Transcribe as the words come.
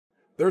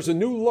There's a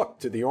new look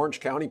to the Orange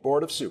County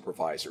Board of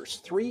Supervisors.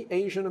 3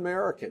 Asian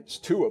Americans,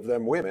 2 of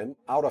them women,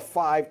 out of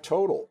 5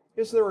 total.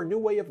 Is there a new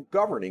way of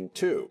governing,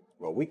 too?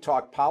 Well, we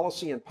talk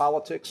policy and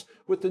politics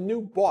with the new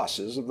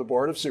bosses of the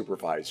Board of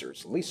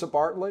Supervisors, Lisa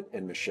Bartlett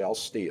and Michelle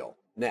Steel.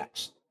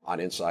 Next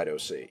on Inside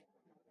OC.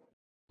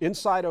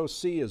 Inside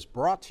OC is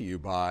brought to you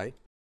by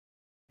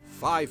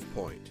 5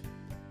 Point.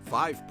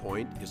 5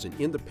 Point is an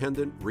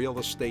independent real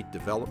estate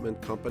development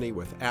company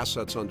with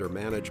assets under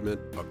management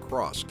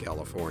across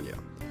California.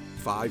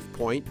 5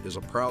 Point is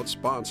a proud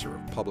sponsor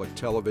of public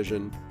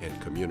television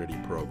and community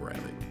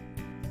programming.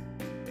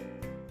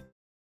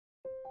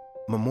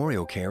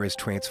 Memorial Care is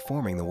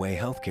transforming the way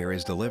healthcare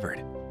is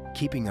delivered,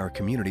 keeping our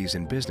communities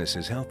and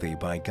businesses healthy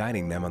by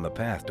guiding them on the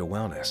path to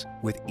wellness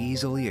with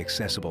easily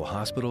accessible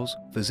hospitals,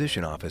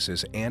 physician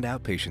offices, and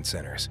outpatient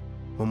centers.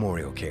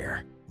 Memorial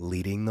Care,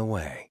 leading the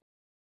way.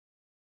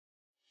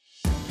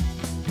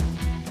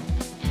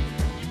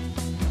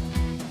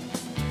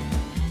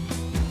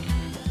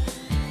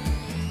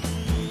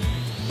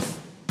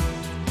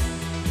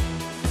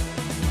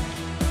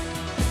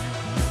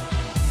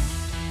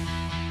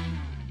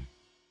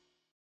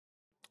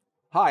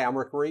 Hi, I'm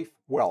Rick Reiff.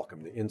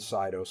 Welcome to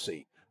Inside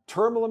OC.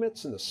 Term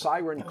limits and the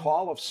siren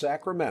call of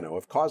Sacramento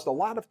have caused a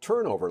lot of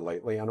turnover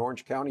lately on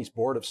Orange County's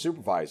Board of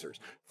Supervisors.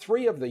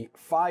 3 of the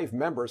 5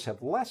 members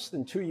have less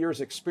than 2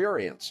 years'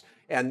 experience,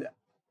 and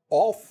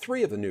all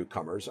 3 of the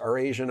newcomers are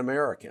Asian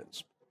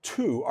Americans.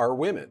 2 are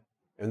women,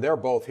 and they're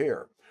both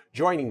here.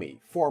 Joining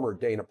me, former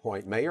Dana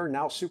Point Mayor,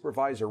 now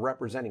Supervisor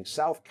representing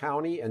South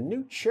County, and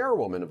new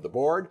Chairwoman of the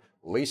Board,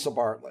 Lisa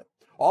Bartlett.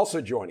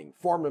 Also joining,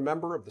 former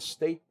member of the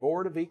State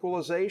Board of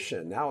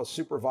Equalization, now a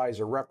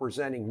supervisor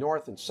representing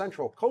North and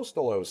Central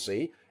Coastal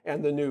OC,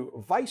 and the new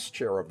Vice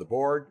Chair of the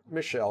Board,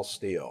 Michelle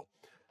Steel.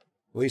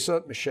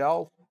 Lisa,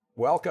 Michelle,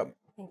 welcome.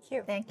 Thank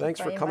you. Thanks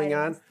for coming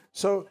on.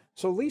 So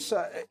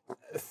Lisa,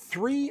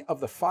 3 of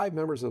the 5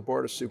 members of the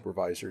Board of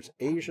Supervisors,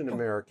 Asian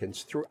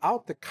Americans.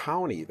 Throughout the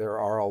county, there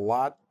are a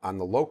lot on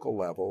the local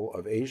level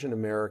of Asian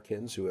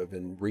Americans who have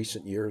in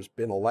recent years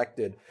been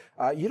elected.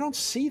 You don't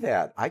see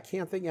that. I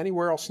can't think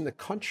anywhere else in the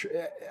country,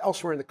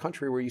 elsewhere in the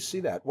country where you see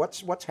that.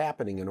 What's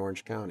happening in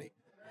Orange County?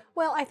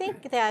 Well, I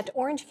think that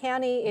Orange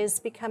County is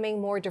becoming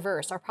more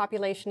diverse. Our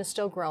population is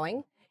still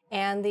growing,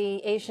 and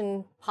the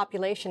Asian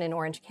population in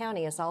Orange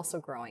County is also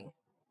growing.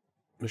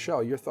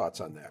 Michelle, your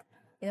thoughts on that?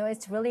 You know,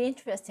 it's really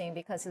interesting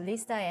because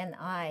Lisa and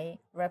I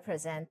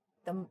represent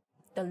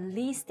the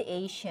least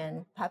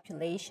Asian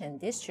population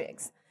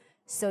districts.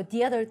 So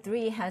the other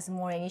 3 has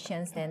more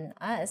Asians than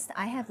us.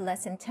 I have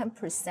less than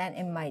 10%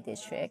 in my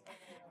district.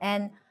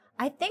 And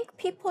I think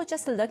people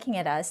just looking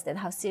at us that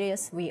how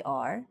serious we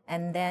are.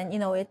 And then, you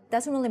know, it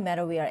doesn't really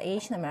matter we are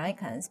Asian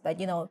Americans, but,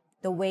 you know,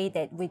 the way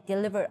that we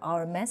deliver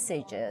our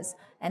messages,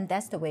 and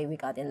that's the way we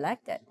got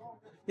elected.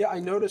 Yeah,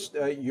 I noticed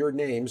your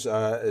names,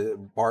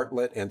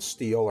 Bartlett and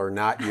Steel, are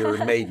not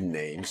your maiden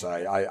names,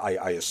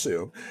 I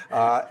assume.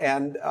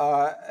 And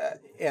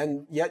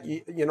yet,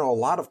 you know, a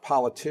lot of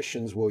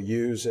politicians will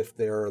use, if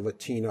they're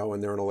Latino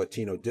and they're in a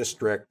Latino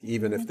district,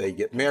 even if they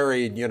get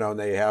married, you know, and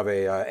they have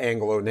a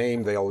Anglo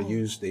name, they'll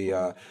use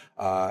the,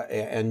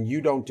 and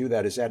you don't do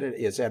that. Is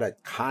that a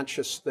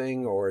conscious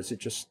thing, or is it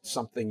just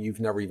something you've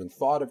never even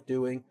thought of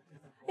doing?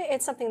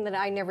 It's something that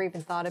I never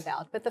even thought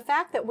about. But the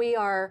fact that we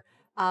are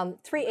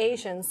 3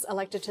 Asians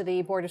elected to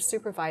the Board of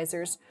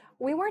Supervisors,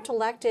 we weren't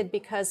elected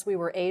because we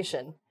were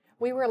Asian.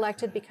 We were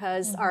elected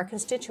because our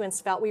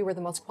constituents felt we were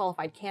the most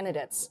qualified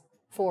candidates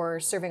for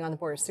serving on the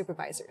Board of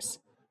Supervisors.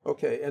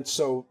 Okay, and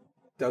so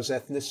does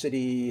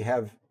ethnicity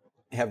have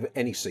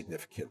any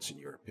significance in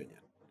your opinion?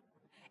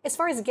 As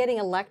far as getting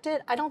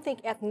elected, I don't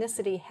think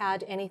ethnicity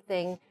had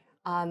anything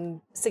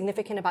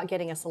significant about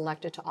getting us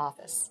elected to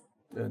office.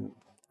 And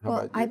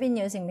well, I've been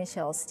using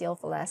Michelle Steel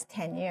for the last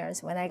 10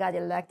 years. When I got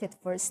elected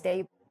for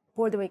State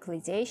Board of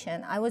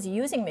Equalization, I was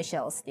using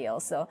Michelle Steel.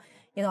 So,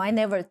 you know, I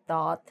never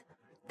thought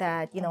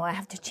that, you know, I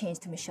have to change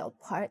to Michelle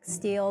Park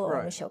Steel or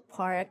Right. Michelle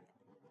Park.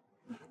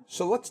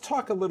 So let's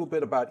talk a little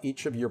bit about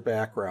each of your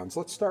backgrounds.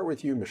 Let's start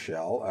with you,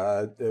 Michelle.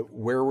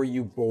 Where were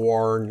you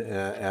born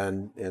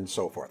and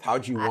so forth?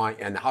 How'd you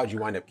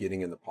wind up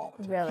getting into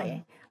politics?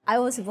 Really? I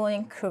was born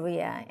in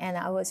Korea and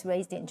I was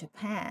raised in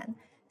Japan.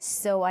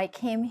 So I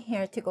came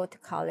here to go to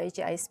college.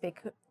 I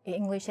speak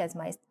English as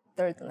my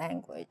 3rd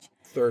language.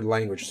 3rd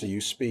language, so you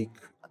speak?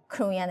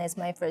 Korean is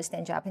my first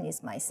and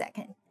Japanese my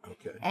second.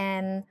 Okay.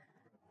 And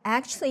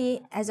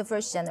actually, as a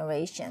first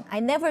generation, I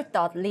never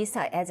thought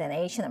Lisa as an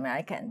Asian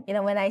American. You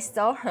know, when I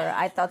saw her,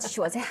 I thought she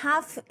was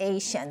half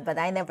Asian, but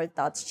I never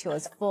thought she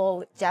was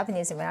full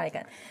Japanese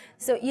American.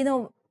 So, you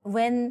know,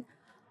 when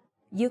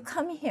you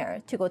come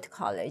here to go to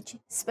college,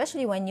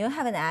 especially when you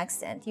have an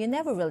accent, you're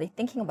never really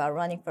thinking about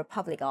running for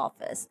public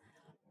office.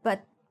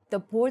 But the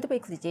Board of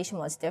Equalization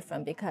was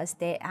different because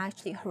they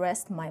actually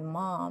harassed my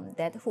mom,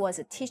 who was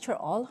a teacher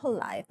all her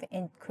life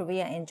in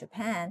Korea and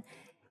Japan.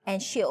 And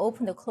she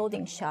opened a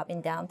clothing shop in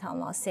downtown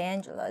Los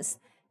Angeles.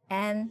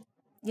 And,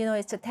 you know,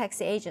 it's a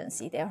tax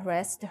agency. They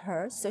harassed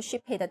her, so she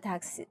paid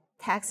the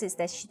taxes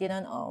that she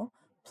didn't owe,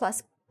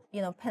 plus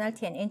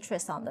penalty and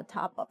interest on the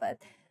top of it.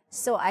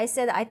 So I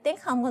said, I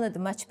think I'm going to do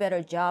a much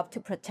better job to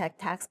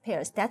protect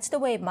taxpayers. That's the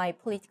way my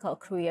political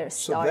career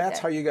started. So that's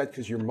how you got,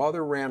 because your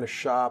mother ran a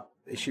shop.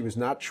 She was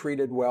not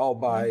treated well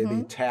by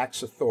the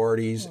tax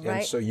authorities. Right.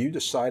 And so you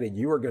decided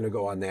you were going to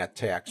go on that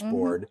tax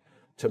board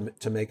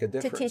to make a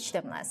difference. To teach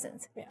them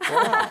lessons. Yeah.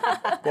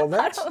 Wow. Well,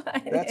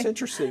 that's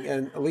interesting.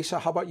 And Lisa,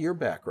 how about your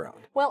background?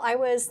 Well, I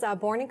was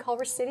born in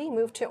Culver City,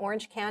 moved to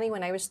Orange County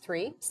when I was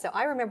 3. So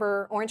I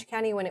remember Orange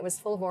County when it was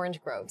full of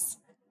orange groves.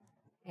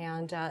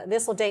 And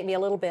this will date me a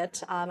little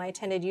bit. I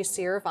attended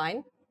UC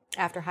Irvine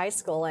after high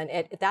school, and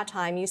at that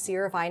time, UC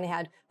Irvine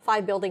had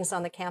 5 buildings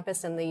on the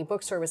campus, and the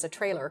bookstore was a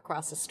trailer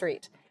across the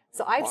street.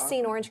 So I've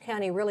seen Orange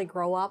County really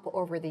grow up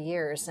over the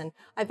years, and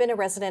I've been a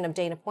resident of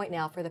Dana Point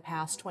now for the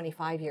past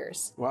 25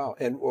 years. Wow.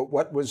 And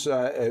what was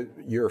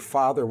your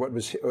father, what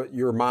was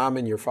your mom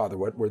and your father,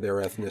 what were their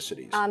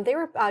ethnicities? They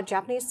were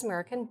Japanese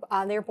American.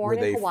 They were born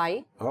in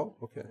Hawaii. Oh,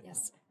 okay.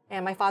 Yes.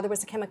 And my father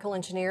was a chemical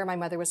engineer. My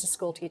mother was a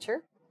school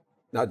teacher.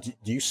 Now, do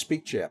you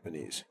speak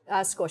Japanese?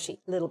 Squishy,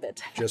 a little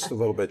bit. Just a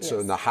little bit. Yes. So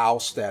in the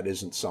house, that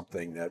isn't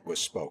something that was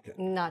spoken.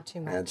 Not too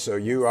much. And so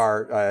you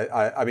are,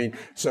 I mean,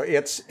 so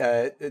it's,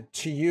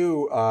 to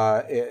you,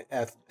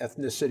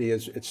 ethnicity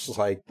is, it's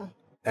like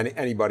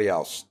anybody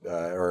else,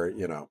 or,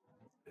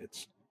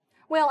 it's.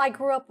 Well, I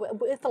grew up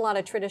with a lot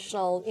of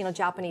traditional,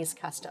 Japanese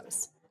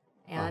customs.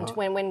 And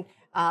when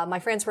my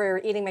friends were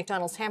eating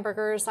McDonald's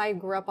hamburgers, I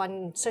grew up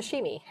on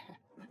sashimi.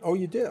 Oh,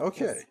 you did?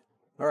 Okay. Yes.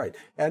 All right.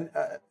 And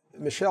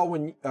Michelle,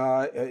 when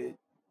I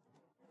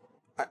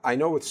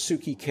know with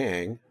Suki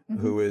Kang,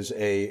 who is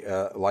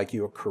like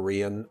you, a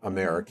Korean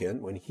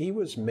American, when he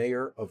was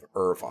mayor of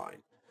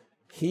Irvine,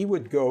 he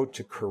would go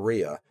to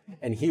Korea,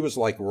 and he was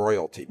like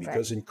royalty,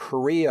 because in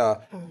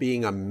Korea,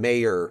 being a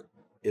mayor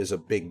is a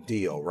big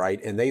deal,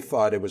 right? And they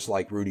thought it was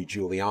like Rudy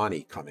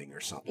Giuliani coming or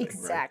something.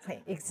 Exactly,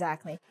 right?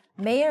 Exactly.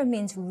 Mayor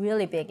means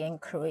really big in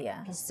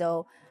Korea.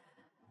 So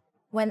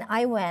when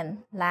I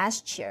went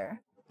last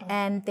year,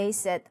 and they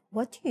said,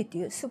 what do you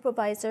do?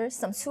 Supervisor?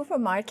 Some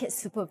supermarket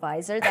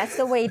supervisor? That's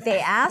the way they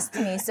asked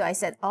me. So I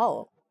said,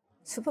 oh,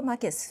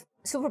 supermarket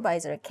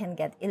supervisor can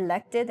get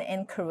elected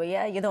in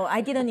Korea?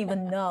 I didn't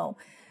even know.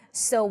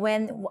 So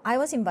when I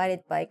was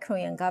invited by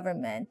Korean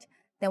government,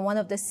 then one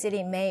of the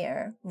city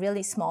mayor,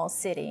 really small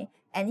city,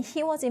 and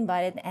he was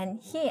invited, and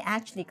he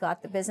actually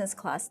got the business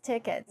class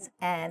tickets,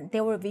 and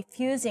they were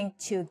refusing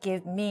to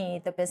give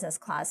me the business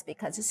class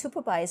because the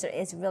supervisor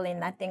is really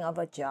nothing of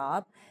a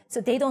job.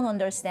 So they don't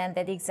understand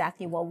that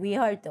exactly what we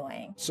are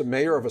doing. So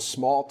mayor of a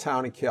small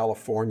town in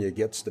California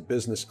gets the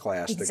business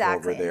class to go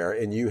over there,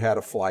 and you had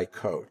to fly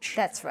coach.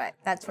 That's right.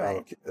 That's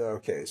right.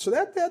 Okay. So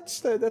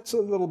that's a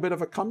little bit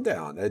of a come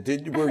down.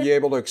 Were you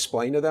able to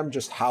explain to them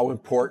just how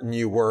important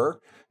you were?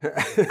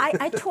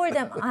 I told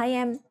them I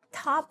am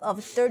top of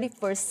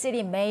 31st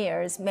city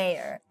mayor's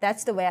mayor.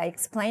 That's the way I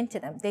explained to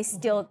them. They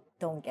still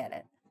don't get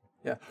it.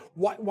 Yeah.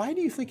 Why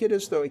do you think it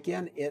is, though?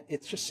 Again,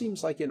 it just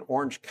seems like in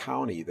Orange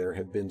County, there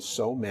have been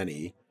so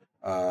many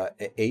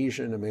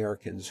Asian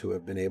Americans who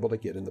have been able to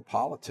get into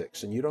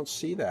politics, and you don't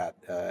see that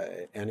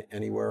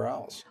anywhere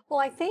else. Well,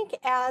 I think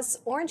as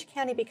Orange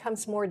County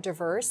becomes more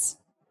diverse,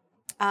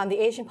 the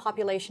Asian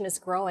population is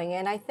growing,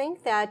 and I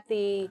think that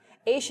the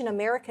Asian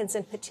Americans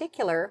in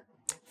particular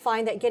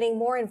find that getting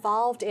more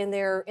involved in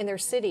their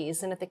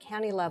cities and at the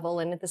county level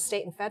and at the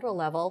state and federal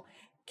level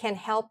can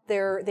help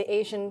the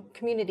Asian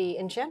community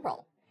in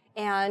general.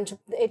 And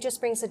it just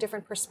brings a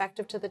different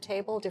perspective to the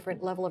table,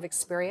 different level of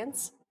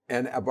experience.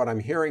 And what I'm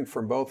hearing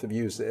from both of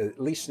you is that,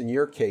 at least in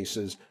your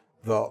cases,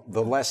 the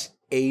less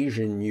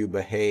Asian you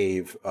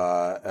behave,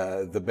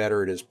 the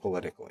better it is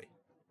politically.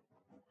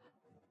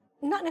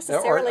 Not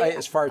necessarily. Or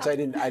as far as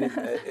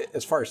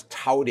as far as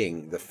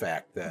touting the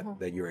fact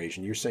that you're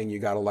Asian, you're saying you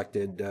got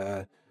elected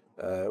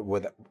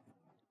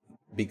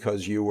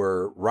because you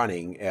were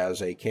running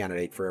as a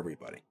candidate for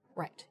everybody.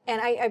 Right. And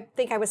I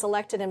think I was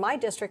elected in my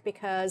district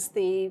because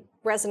the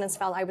residents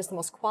felt I was the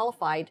most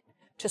qualified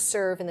to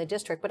serve in the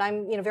district. But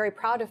I'm very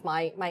proud of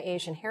my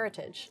Asian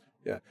heritage.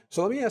 Yeah.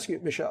 So let me ask you,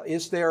 Michelle,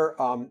 is there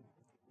an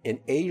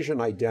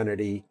Asian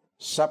identity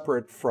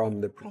separate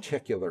from the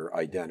particular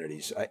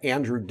identities?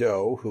 Andrew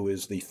Doe, who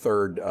is the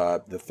third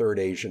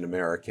Asian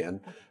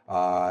American,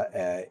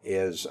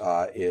 is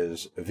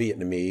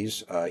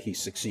Vietnamese. He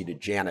succeeded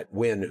Janet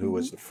Nguyen, who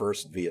was the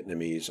first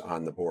Vietnamese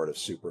on the Board of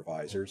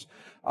Supervisors.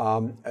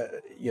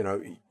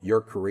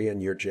 You're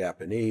Korean, you're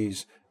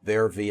Japanese,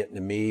 they're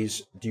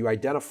Vietnamese. Do you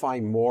identify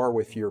more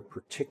with your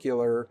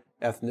particular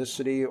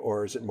ethnicity,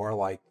 or is it more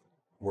like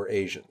we're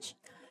Asians?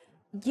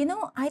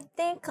 I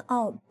think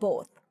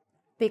both.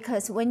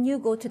 Because when you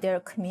go to their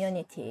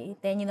community,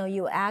 then,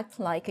 you act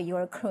like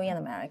you're a Korean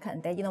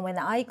American. Then, when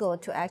I go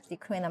to actually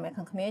Korean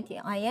American community,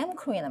 I am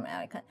Korean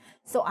American.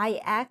 So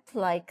I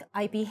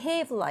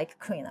behave like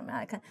Korean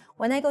American.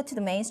 When I go to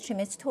the mainstream,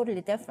 it's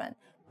totally different.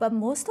 But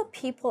most of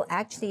people,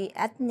 actually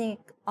ethnic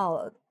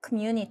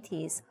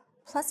communities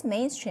plus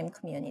mainstream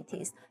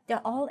communities,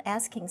 they're all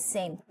asking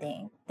same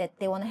thing, that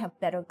they want to have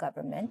better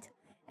government.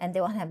 and they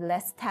want to have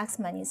less tax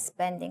money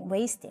spending,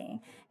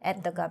 wasting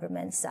at the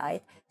government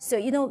side. So,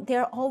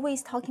 they're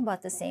always talking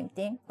about the same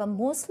thing, but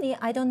mostly,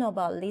 I don't know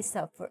about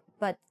Lisa,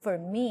 but for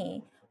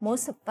me,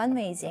 most of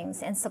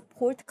fundraisings and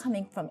support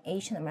coming from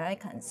Asian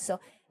Americans. So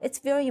it's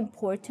very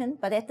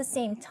important, but at the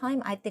same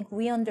time, I think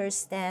we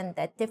understand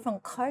that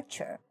different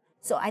culture.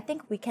 So I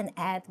think we can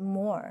add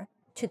more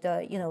to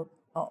the,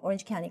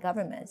 Orange County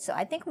government. So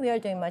I think we are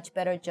doing a much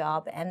better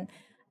job. And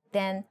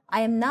then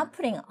I am not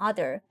putting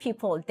other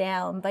people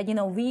down, but,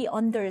 we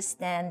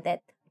understand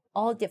that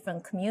all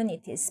different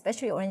communities,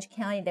 especially Orange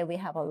County, that we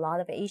have a lot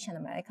of Asian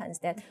Americans,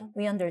 that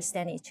we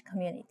understand each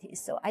community.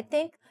 So I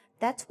think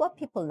that's what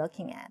people are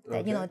looking at,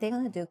 that, they're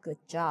going to do a good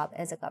job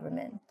as a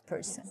government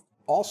person.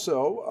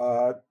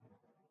 Also,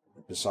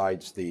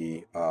 besides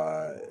the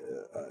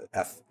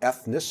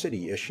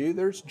ethnicity issue,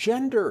 there's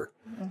gender,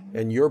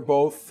 and you're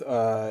both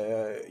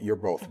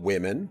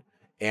women,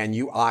 and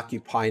you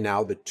occupy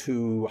now the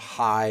two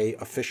high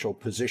official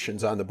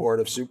positions on the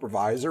Board of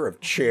Supervisors of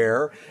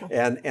chair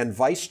and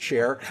vice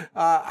chair.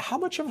 How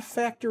much of a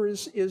factor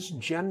is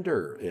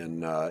gender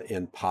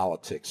in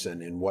politics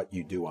and in what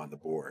you do on the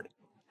board?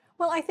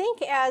 Well, I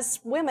think as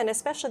women,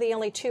 especially the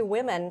only two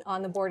women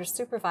on the Board of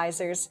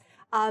Supervisors,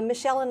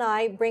 Michelle and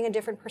I bring a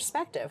different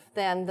perspective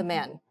than the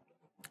men.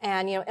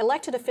 And,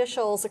 elected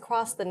officials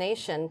across the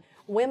nation,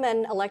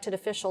 women elected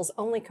officials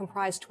only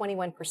comprise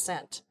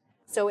 21%.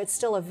 So it's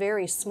still a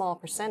very small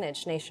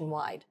percentage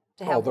nationwide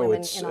to have women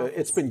in office.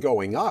 It's been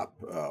going up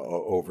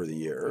over the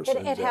years.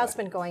 It has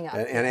been going up.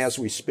 And as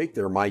we speak,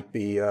 there might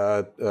be,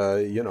 I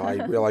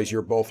realize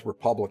you're both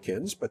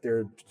Republicans, but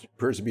there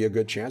appears to be a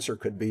good chance there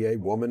could be a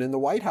woman in the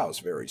White House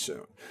very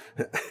soon.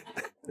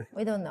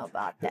 We don't know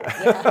about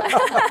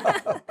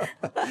that.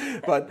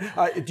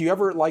 But do you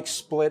ever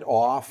split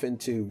off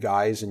into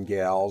guys and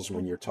gals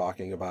when you're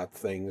talking about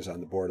things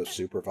on the Board of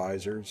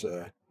Supervisors?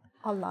 A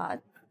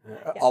lot.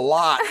 A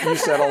lot. You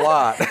said a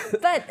lot.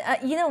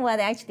 But you know what?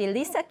 Actually,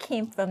 Lisa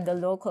came from the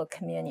local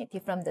community,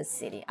 from the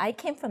city. I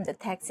came from the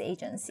tax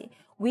agency.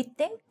 We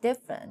think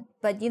different,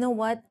 but you know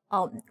what?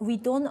 We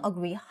don't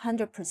agree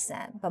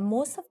 100%. But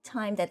most of the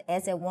time, that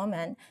as a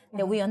woman,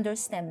 that we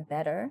understand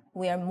better.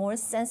 We are more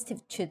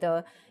sensitive to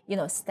the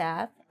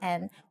staff,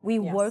 and we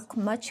work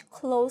much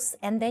close,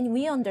 and then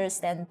we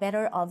understand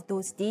better of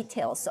those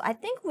details. So I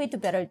think we do a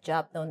better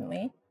job, don't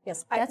we?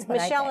 Yes,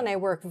 Michelle and I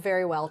work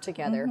very well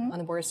together on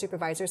the Board of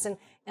Supervisors. And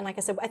like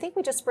I said, I think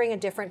we just bring a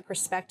different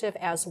perspective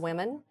as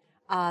women.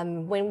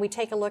 When we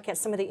take a look at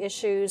some of the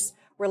issues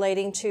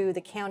relating to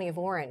the County of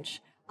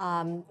Orange,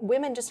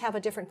 women just have a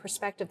different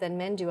perspective than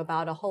men do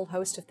about a whole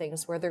host of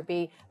things, whether it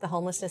be the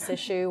homelessness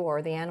issue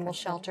or the animal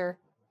shelter.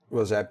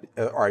 Was that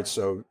all right?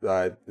 So,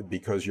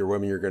 because you're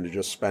women, you're going to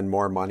just spend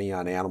more money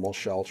on animal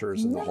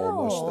shelters and the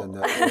homeless than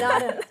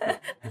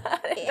that?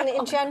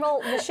 In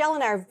general, Michelle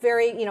and I are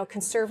very,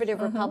 conservative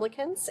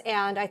Republicans,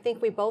 and I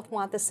think we both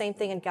want the same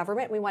thing in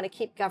government. We want to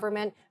keep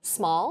government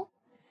small,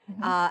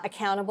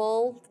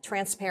 accountable,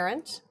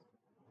 transparent.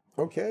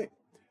 Okay.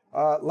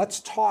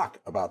 Let's talk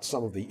about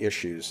some of the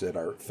issues that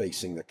are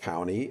facing the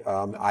county.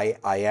 I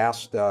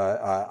asked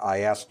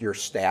your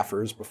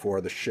staffers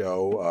before the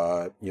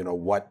show,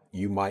 what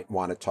you might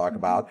want to talk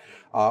about.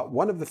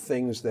 One of the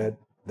things that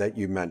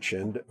you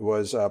mentioned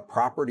was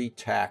property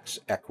tax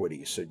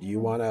equity. So do you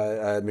want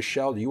to,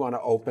 Michelle, do you want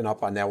to open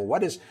up on that?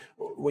 What is,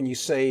 when you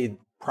say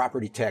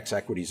property tax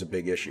equity is a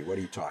big issue, what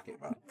are you talking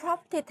about?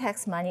 Property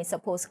tax money is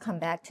supposed to come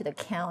back to the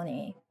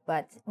county.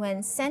 But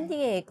when San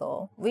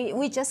Diego,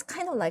 we just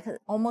kind of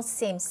almost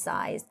same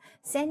size.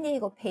 San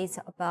Diego pays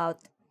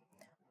about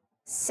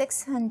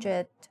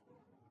 $640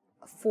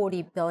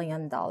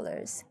 billion.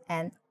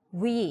 And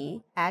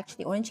we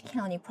actually, Orange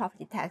County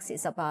property tax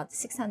is about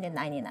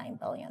 $699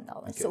 billion.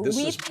 Okay, so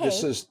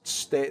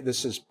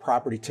this is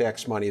property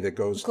tax money that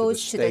goes to the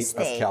state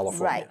of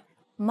California. Right.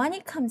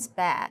 Money comes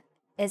back.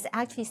 Is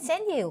actually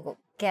San Diego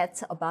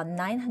gets about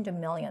 $900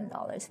 million.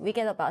 We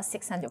get about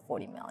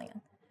 $640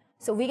 million.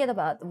 So we get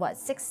about,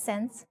 6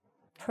 cents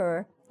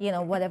per,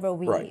 whatever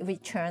we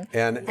return.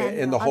 And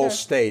in the whole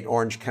state,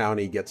 Orange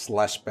County gets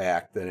less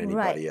back than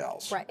anybody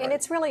else. Right. And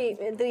it's really,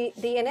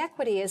 the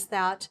inequity is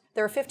that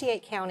there are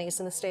 58 counties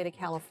in the state of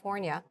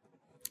California,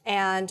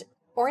 and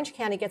Orange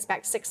County gets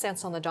back 6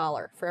 cents on the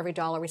dollar for every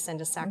dollar we send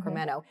to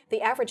Sacramento.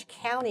 The average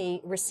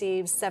county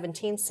receives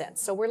 17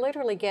 cents. So we're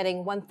literally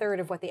getting 1/3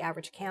 of what the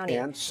average county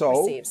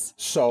receives.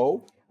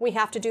 So we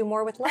have to do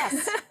more with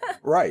less.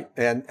 Right.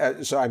 And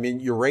so, I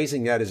mean, you're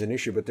raising that as an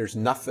issue, but there's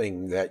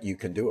nothing that you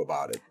can do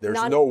about it.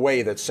 There's no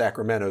way that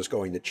Sacramento is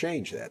going to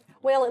change that.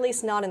 Well, at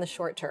least not in the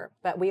short term,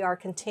 but we are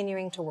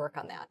continuing to work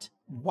on that.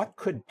 What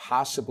could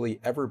possibly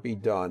ever be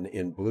done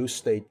in blue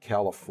state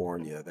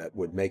California that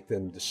would make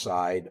them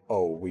decide,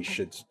 oh, we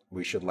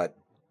should let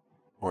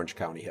Orange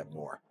County have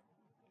more?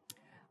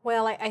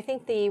 Well, I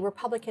think the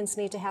Republicans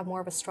need to have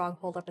more of a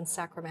stronghold up in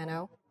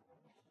Sacramento,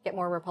 get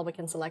more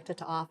Republicans elected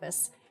to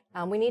office.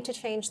 We need to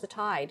change the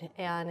tide,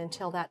 and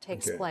until that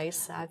takes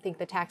place, I think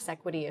the tax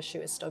equity issue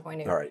is still going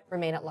to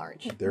remain at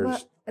large.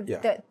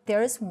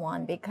 There is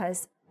one,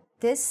 because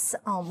this,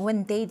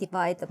 when they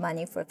divide the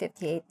money for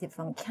 58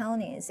 different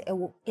counties,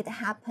 it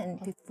happened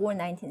before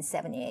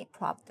 1978,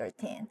 Prop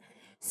 13.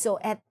 So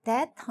at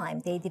that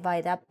time, they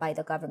divide up by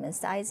the government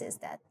sizes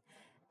that.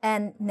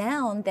 And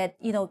now that,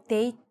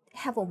 they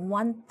have a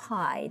one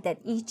pie that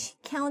each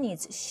county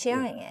is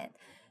sharing it.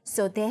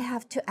 So they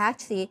have to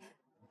actually,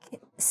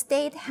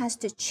 state has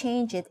to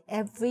change it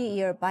every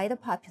year by the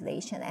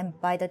population and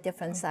by the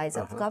different size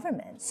of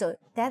government. So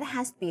that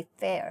has to be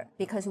fair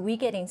because we're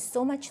getting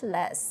so much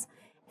less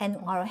and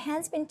our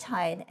hands been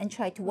tied and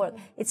try to work.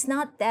 It's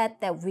not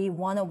that we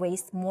want to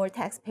waste more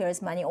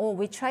taxpayers' money or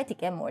we try to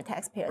get more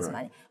taxpayers'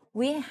 money.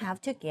 We have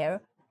to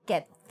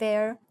get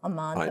fair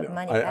amount of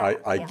money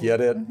back. I get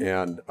it,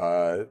 and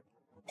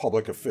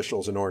public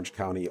officials in Orange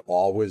County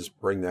always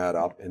bring that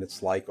up, and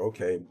it's like,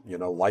 okay,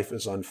 life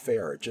is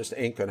unfair. It just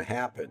ain't going to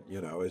happen.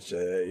 It's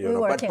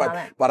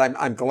but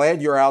I'm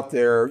glad you're out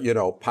there,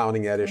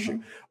 pounding that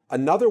issue.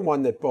 Another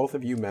one that both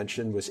of you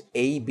mentioned was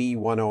AB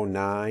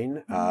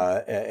 109.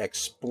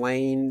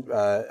 Explain,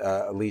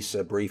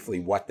 Lisa,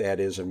 briefly what that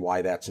is and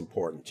why that's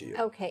important to you.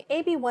 Okay,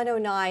 AB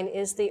 109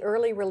 is the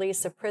early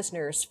release of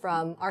prisoners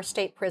from our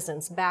state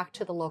prisons back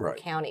to the local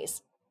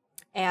counties.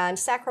 And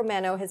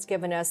Sacramento has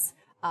given us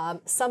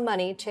some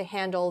money to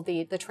handle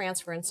the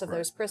transference of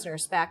those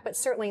prisoners back, but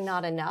certainly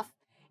not enough.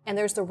 And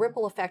there's the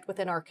ripple effect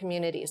within our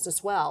communities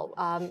as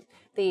well.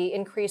 The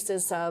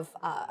increases of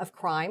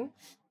crime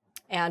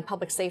and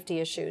public safety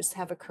issues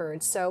have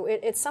occurred. So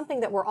it's something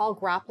that we're all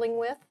grappling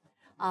with.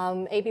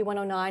 AB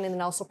 109 and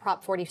then also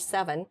Prop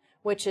 47,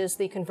 which is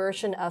the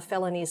conversion of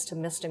felonies to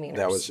misdemeanors.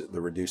 That was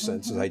the reduced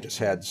sentences. I just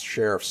had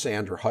Sheriff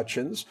Sandra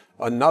Hutchins,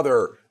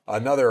 another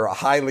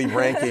highly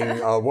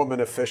ranking woman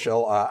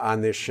official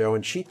on this show,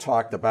 and she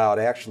talked about,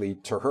 actually,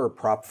 to her,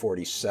 Prop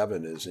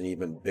 47 is an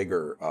even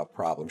bigger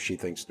problem. She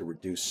thinks the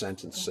reduced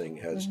sentencing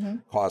has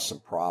caused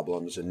some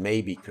problems and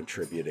may be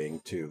contributing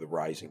to the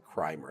rising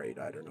crime rate.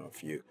 I don't know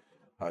if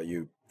how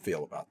you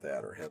feel about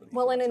that or have any.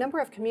 Well, in a number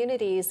of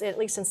communities, at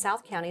least in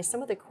South County,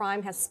 some of the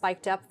crime has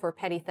spiked up for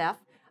petty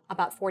theft,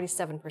 about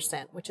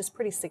 47%, which is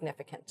pretty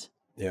significant.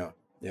 Yeah.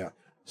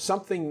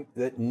 Something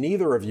that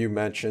neither of you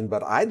mentioned,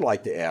 but I'd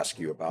like to ask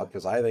you about,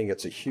 because I think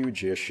it's a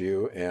huge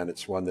issue, and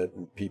it's one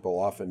that people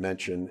often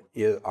mention,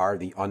 are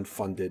the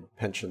unfunded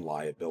pension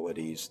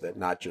liabilities that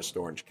not just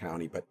Orange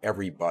County, but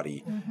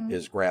everybody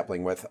is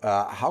grappling with.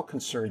 How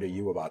concerned are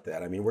you about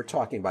that? I mean, we're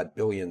talking about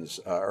billions,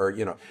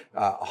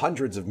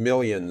 hundreds of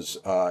millions,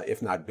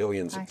 if not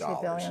billions of dollars.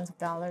 Actually, billions of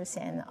dollars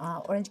in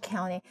Orange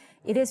County.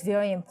 It is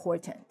very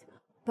important,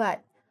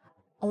 but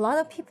a lot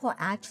of people are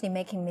actually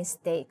making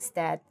mistakes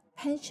that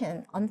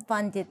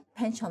unfunded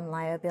pension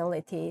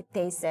liability,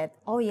 they said,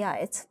 oh yeah,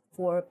 it's $4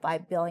 or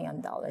 $5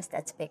 billion.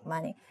 That's big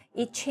money.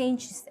 It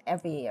changes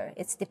every year.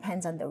 It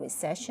depends on the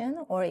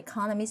recession or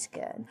economy's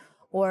good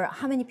or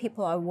how many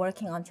people are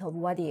working until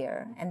what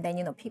year. And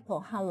then,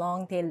 people, how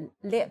long they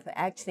live.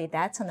 Actually,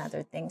 that's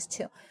another thing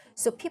too.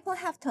 So people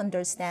have to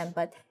understand,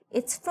 but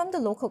it's from the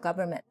local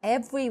government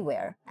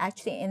everywhere.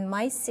 Actually, in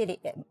my city,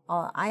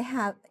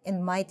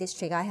 in my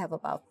district, I have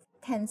about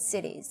 10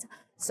 cities.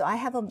 So I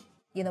have a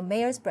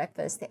mayor's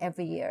breakfast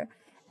every year,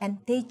 and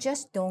they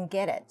just don't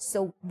get it.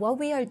 So what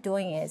we are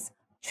doing is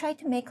try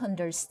to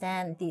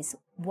understand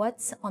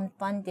what's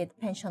unfunded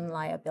pension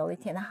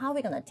liability and how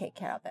we're going to take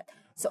care of it.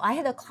 So I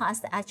had a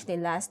class actually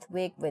last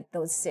week with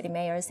those city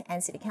mayors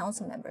and city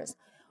council members.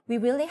 We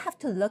really have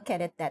to look at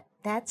it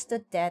that's the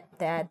debt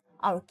that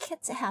our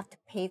kids have to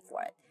pay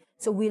for it.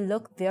 So we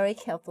look very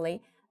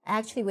carefully.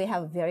 Actually, we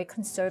have a very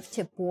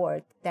conservative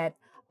board that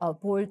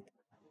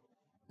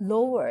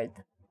lowered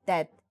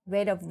that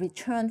rate of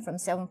return from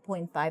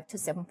 7.5 to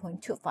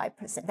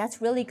 7.25%.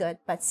 That's really good,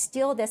 but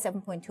still the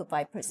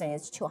 7.25%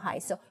 is too high.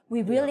 So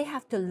we really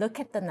have to look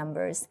at the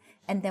numbers,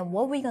 and then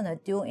what we're going to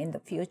do in the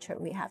future,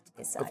 we have to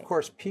decide. Of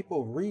course,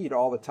 people read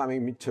all the time. I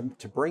mean,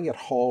 to bring it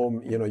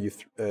home,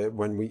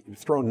 when we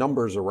throw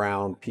numbers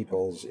around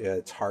people's,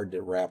 it's hard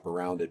to wrap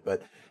around it,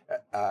 but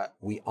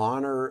we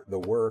honor the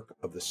work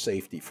of the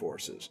safety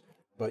forces.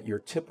 But your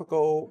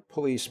typical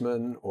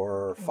policeman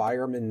or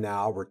fireman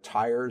now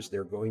retires,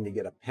 they're going to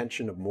get a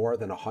pension of more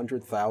than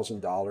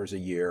 $100,000 a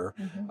year.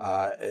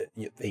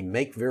 They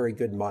make very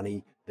good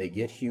money. They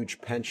get huge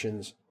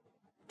pensions.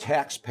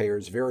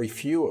 Taxpayers, very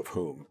few of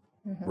whom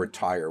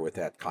retire with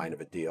that kind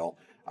of a deal,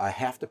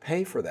 have to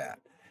pay for that.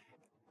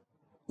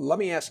 Let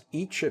me ask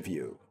each of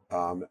you,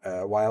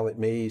 while it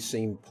may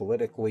seem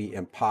politically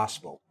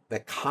impossible, the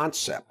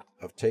concept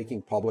of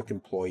taking public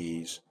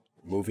employees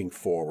moving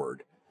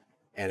forward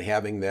and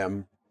having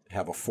them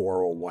have a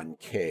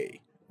 401k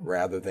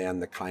rather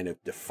than the kind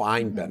of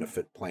defined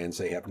benefit plans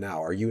they have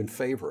now. Are you in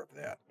favor of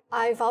that?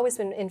 I've always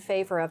been in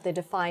favor of the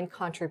defined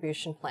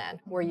contribution plan,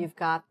 where you've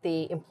got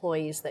the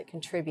employees that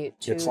contribute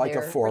to It's like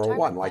their a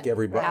 401, like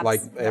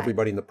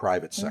everybody in the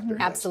private sector.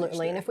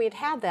 Absolutely. And if we had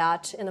had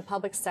that in the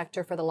public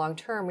sector for the long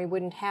term, we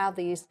wouldn't have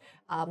these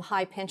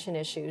high pension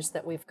issues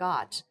that we've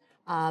got.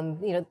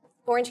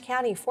 Orange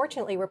County,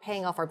 fortunately, we're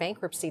paying off our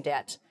bankruptcy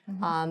debt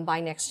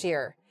by next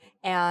year.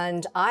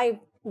 And I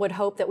would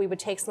hope that we would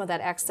take some of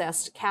that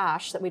excess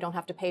cash that we don't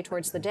have to pay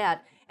towards the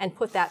debt and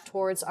put that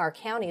towards our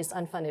county's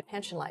unfunded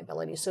pension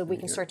liability so we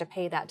can start to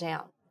pay that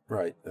down.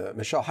 Right.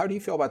 Michelle, how do you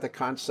feel about the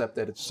concept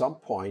that at some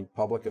point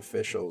public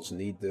officials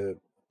need to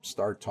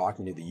start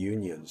talking to the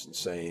unions and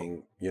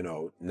saying, you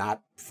know,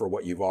 not for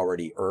what you've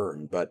already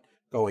earned, but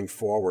going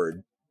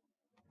forward,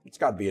 it's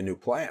got to be a new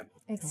plan.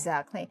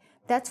 Exactly.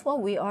 That's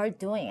what we are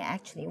doing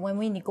actually. When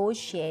we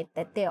negotiate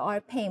that they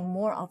are paying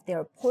more of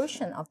their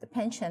portion of the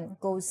pension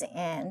goes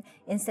in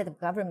instead of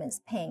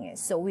governments paying it.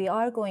 So we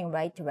are going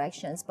right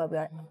directions, but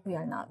we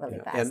are not really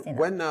fast enough. And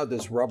when now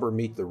does rubber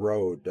meet the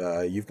road?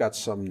 You've got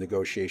some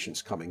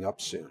negotiations coming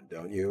up soon,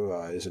 don't you?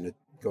 Isn't it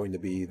going to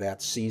be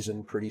that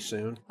season pretty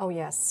soon? Oh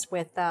yes,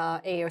 with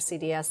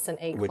AOCDS and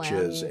ACLM. Which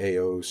is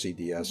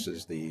AOCDS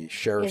is the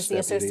sheriff's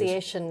deputies? Is the deputies?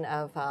 Association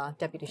of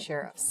Deputy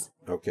Sheriffs.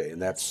 Okay,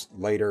 and that's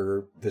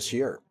later this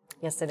year.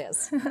 Yes, it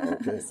is.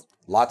 Okay,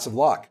 lots of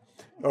luck.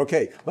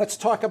 Okay, let's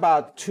talk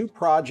about two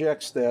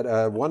projects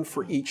that, one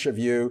for each of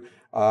you.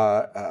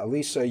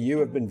 Lisa, you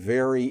have been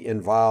very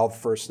involved,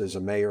 first as a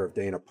mayor of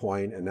Dana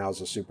Point and now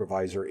as a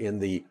supervisor in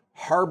the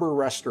harbor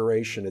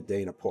restoration at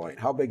Dana Point.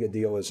 How big a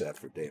deal is that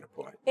for Dana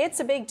Point?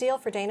 It's a big deal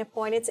for Dana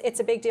Point. It's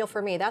a big deal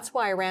for me. That's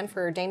why I ran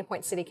for Dana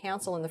Point City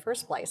Council in the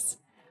first place.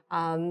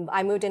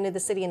 I moved into the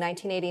city in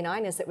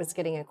 1989 as it was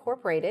getting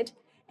incorporated,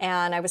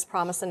 and I was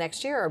promised the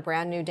next year a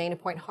brand new Dana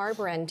Point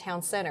Harbor and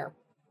Town Center.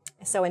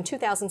 So in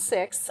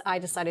 2006, I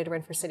decided to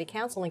run for city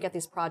council and get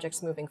these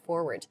projects moving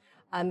forward.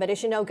 But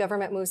as you know,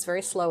 government moves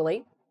very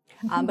slowly.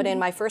 But in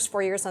my first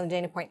 4 years on the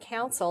Dana Point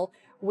Council,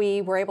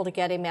 we were able to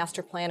get a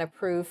master plan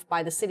approved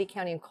by the City,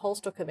 County, and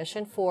Coastal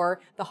Commission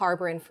for the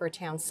harbor and for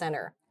Town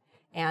Center.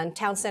 And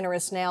Town Center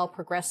is now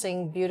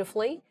progressing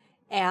beautifully.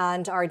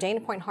 And our Dana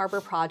Point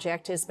Harbor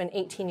project has been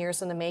 18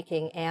 years in the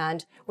making,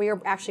 and we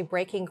are actually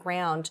breaking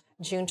ground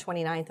June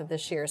 29th of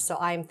this year. So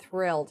I'm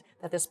thrilled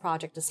that this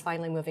project is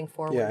finally moving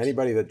forward. Yeah,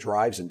 anybody that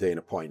drives in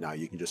Dana Point now,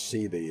 you can just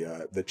see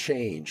the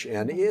change.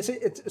 And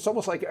it's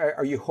almost like,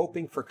 are you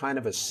hoping for kind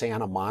of a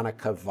Santa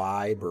Monica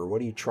vibe, or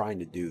what are you trying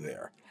to do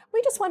there?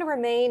 We just want to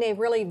remain a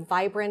really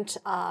vibrant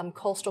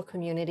coastal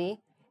community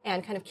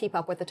and kind of keep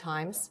up with the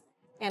times.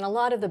 And a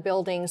lot of the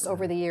buildings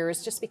over the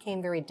years just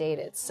became very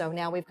dated. So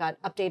now we've got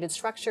updated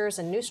structures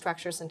and new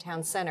structures in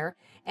Town Center.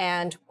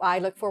 And I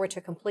look forward to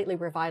a completely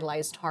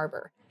revitalized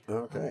harbor.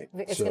 Okay.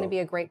 It's going to be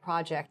a great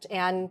project.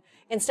 And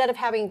instead of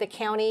having the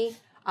county,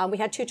 we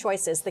had two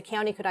choices. The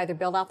county could either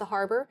build out the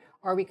harbor,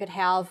 or we could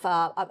have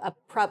a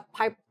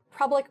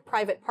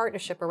public-private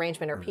partnership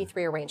arrangement, or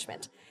P3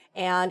 arrangement.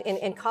 And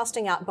in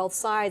costing out both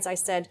sides, I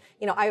said,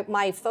 you know,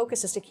 my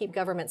focus is to keep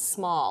government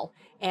small.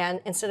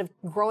 And instead of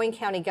growing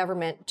county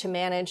government to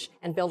manage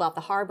and build out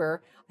the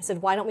harbor, I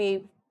said, why don't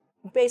we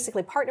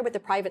basically partner with the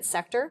private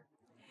sector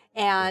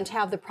and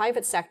have the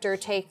private sector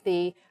take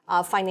the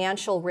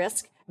financial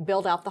risk,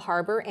 build out the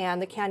harbor,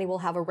 and the county will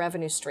have a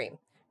revenue stream,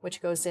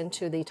 which goes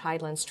into the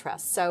Tidelands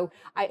Trust. So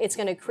it's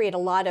going to create a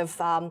lot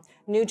of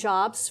new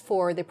jobs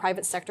for the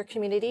private sector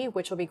community,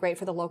 which will be great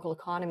for the local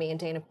economy in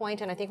Dana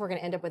Point, and I think we're going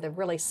to end up with a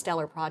really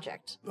stellar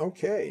project.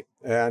 Okay,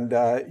 and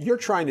you're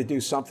trying to do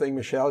something,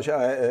 Michelle.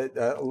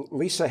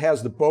 Lisa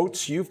has the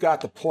boats, you've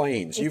got the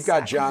planes, Exactly. You've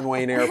got John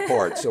Wayne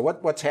Airport. So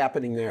what's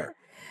happening there?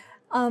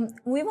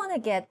 We want to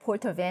get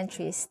port of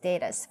entry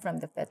status from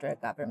the federal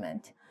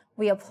government.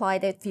 We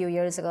applied it a few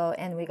years ago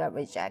and we got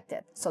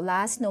rejected. So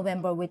last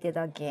November we did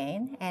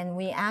again, and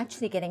we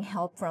actually getting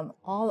help from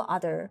all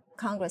other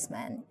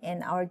congressmen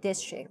in our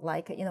district,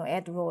 like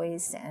Ed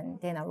Royce and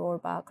Dana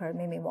Rohrabacher,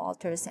 Mimi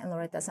Walters, and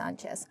Loretta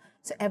Sanchez.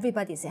 So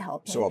everybody's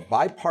helping. So a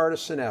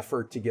bipartisan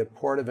effort to get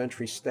port of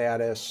entry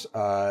status.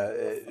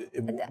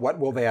 What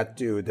will that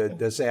do?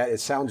 Does that?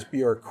 It sounds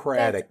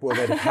bureaucratic. Will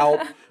it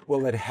help?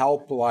 Will it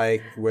help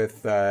like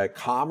with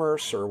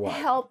commerce or what?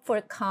 Help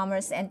for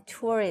commerce and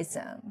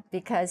tourism,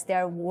 because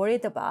they're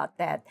worried about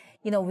that.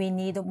 We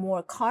need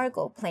more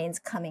cargo planes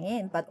coming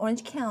in, but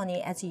Orange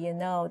County, as you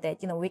know,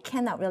 that we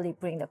cannot really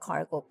bring the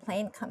cargo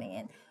plane coming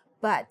in.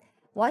 But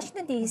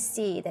Washington,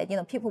 D.C.,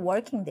 that people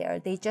working there,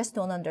 they just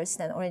don't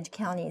understand Orange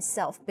County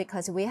itself,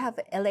 because we have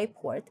LA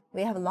Port,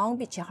 we have Long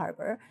Beach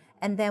Harbor,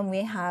 and then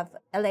we have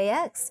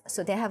LAX,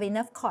 so they have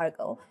enough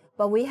cargo.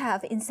 But we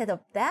have, instead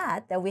of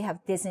that we have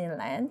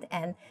Disneyland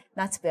and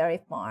Knott's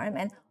Berry Farm,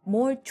 and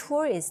more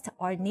tourists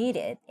are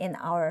needed in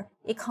our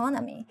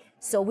economy.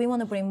 So we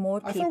want to bring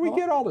more people. I thought we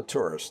get all the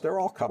tourists. They're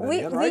all coming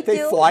in, right? We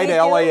They fly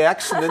to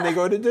LAX and then they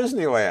go to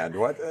Disneyland.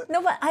 What?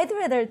 No, but I'd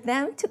rather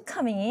them to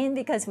coming in,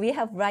 because we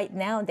have right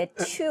now that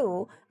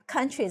two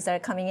countries are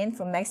coming in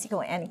from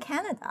Mexico and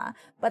Canada.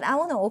 But I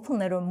want to open a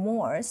little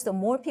more, so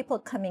more people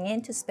coming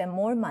in to spend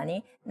more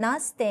money,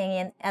 not staying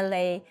in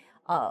LA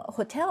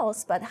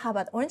hotels, but how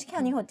about Orange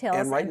County hotels?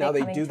 And right now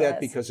they do that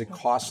because it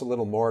costs a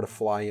little more to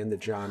fly into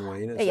John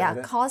Wayne. Is yeah, that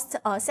it? cost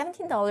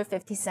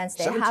 $17.50.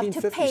 They have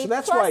to pay so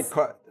that's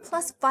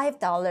plus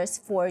 $5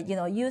 for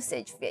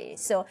usage fee.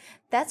 So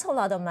that's a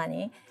lot of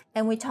money.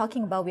 And we're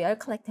talking about we are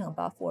collecting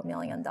about $4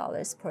 million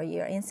per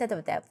year. Instead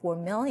of that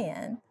 $4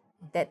 million,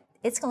 that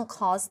it's going to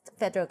cost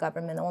federal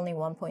government only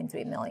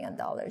 $1.3 million.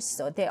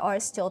 So they are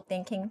still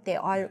thinking, they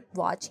are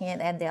watching it,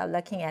 and they are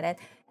looking at it,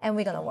 and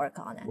we're going to work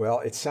on it. Well,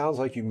 it sounds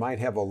like you might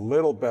have a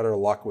little better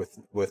luck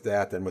with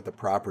that than with the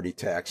property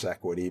tax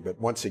equity. But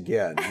once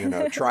again,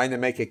 trying to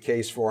make a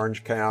case for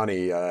Orange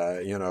County,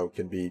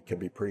 can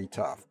be pretty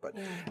tough. But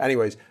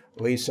anyways,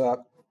 Lisa,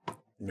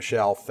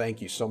 Michelle,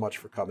 thank you so much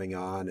for coming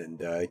on,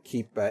 and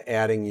keep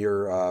adding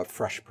your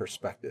fresh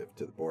perspective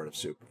to the Board of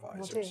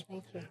Supervisors. Will do.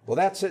 Thank you. Well,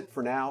 that's it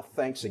for now.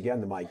 Thanks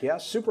again to my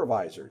guests,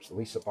 supervisors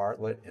Lisa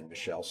Bartlett and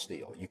Michelle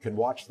Steel. You can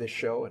watch this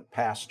show and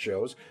past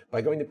shows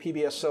by going to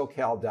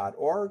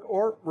pbssocal.org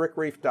or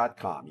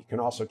rickreiff.com. You can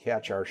also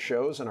catch our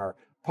shows and our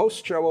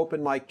post-show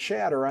open mic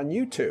chatter on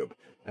YouTube,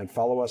 and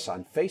follow us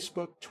on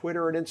Facebook,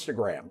 Twitter, and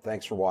Instagram.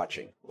 Thanks for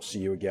watching. We'll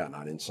see you again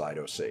on Inside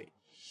OC.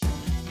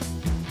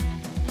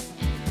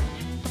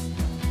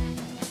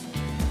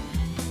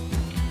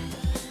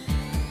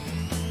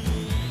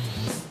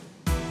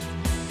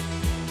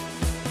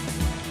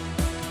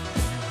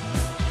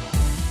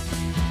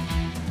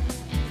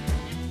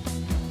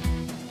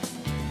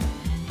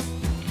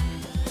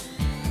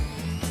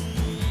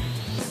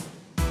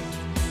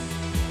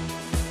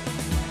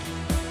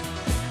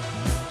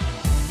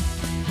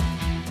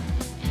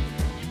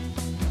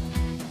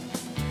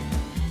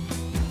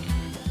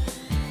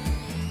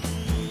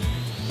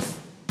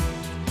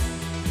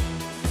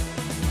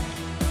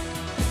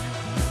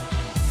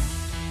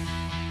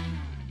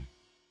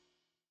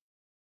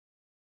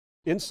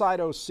 Inside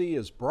OC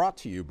is brought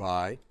to you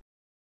by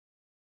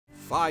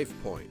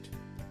 5 Point.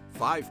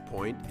 5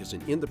 Point is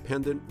an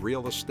independent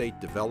real estate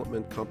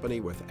development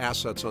company with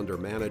assets under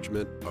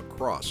management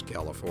across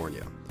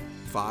California.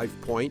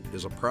 5 Point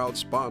is a proud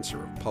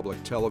sponsor of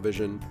public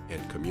television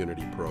and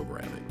community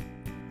programming.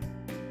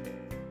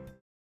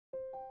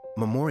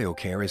 Memorial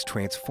Care is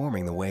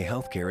transforming the way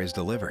healthcare is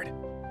delivered,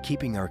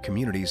 keeping our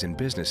communities and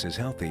businesses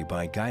healthy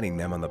by guiding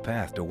them on the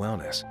path to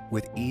wellness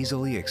with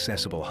easily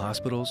accessible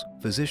hospitals,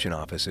 physician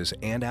offices,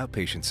 and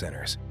outpatient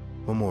centers.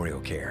 Memorial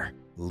Care,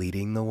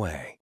 leading the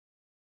way.